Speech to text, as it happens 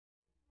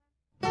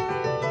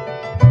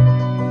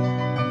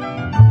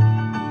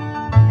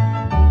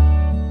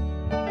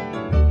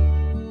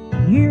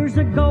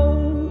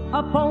ago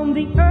upon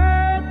the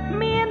earth,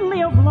 men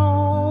lived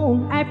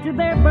long after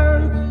their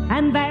birth,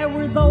 and there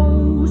were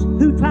those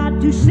who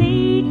tried to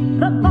see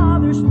the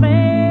Father's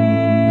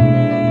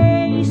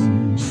face.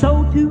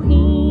 So to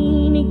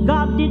Enoch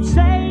God did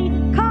say,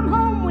 "Come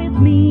home with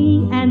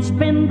me and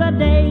spend the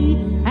day."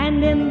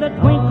 And in the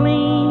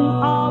twinkling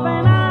of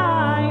an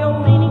eye,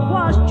 old Enoch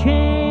was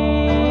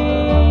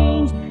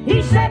changed.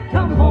 He said,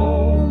 "Come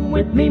home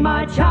with me,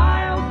 my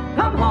child.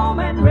 Come home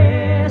and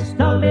rest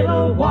a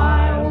little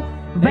while.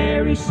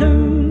 Very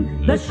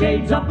soon the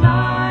shades of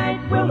night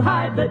will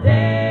hide the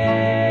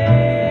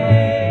day.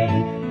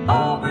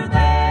 Over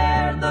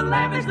there the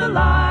lamp is the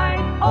light.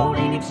 Old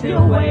Enoch's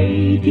still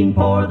waiting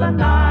for the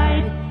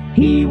night.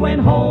 He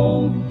went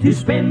home to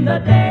spend the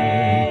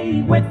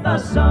day with the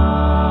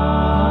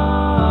sun."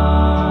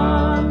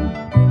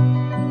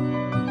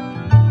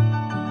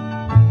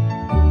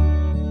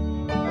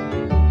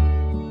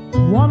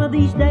 One of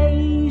these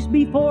days,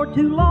 before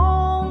too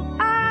long,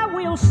 I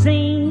will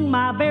sing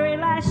my very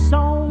last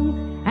song,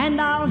 and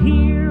I'll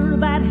hear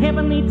that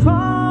heavenly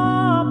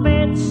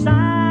trumpet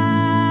sound.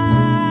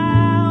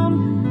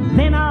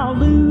 Then I'll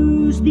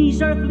lose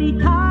these earthly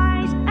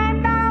ties, and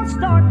I'll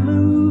start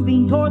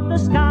moving toward the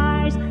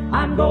skies.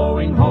 I'm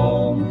going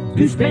home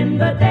to spend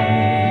the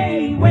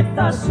day with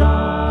the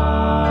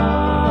sun.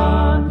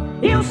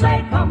 He'll say,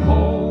 "Come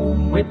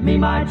home with me,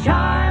 my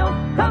child.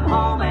 Come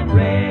home and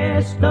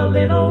rest a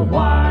little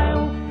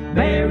while.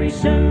 Very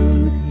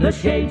soon the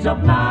shades of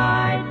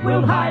night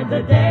will hide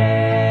the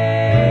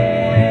day.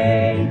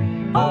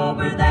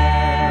 Over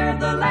there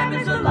the lamp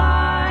is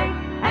alight,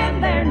 and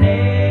there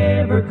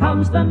never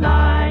comes the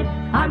night.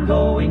 I'm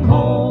going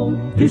home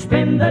to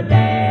spend the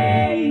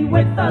day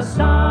with the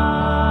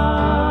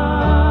sun."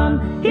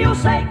 He'll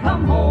say,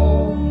 "Come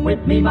home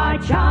with me, my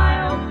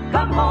child.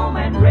 Come home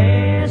and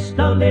rest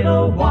a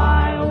little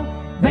while.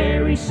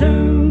 Very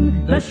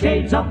soon the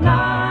shades of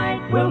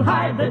night will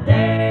hide the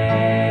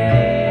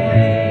day.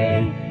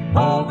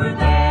 Over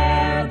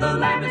there the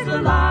lamp is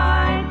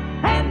alight,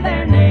 and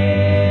there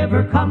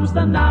never comes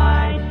the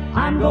night.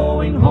 I'm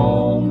going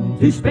home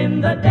to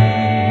spend the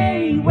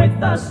day with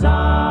the sun.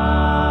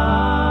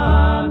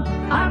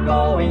 I'm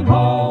going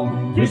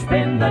home to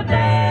spend the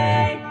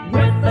day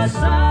with the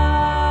sun."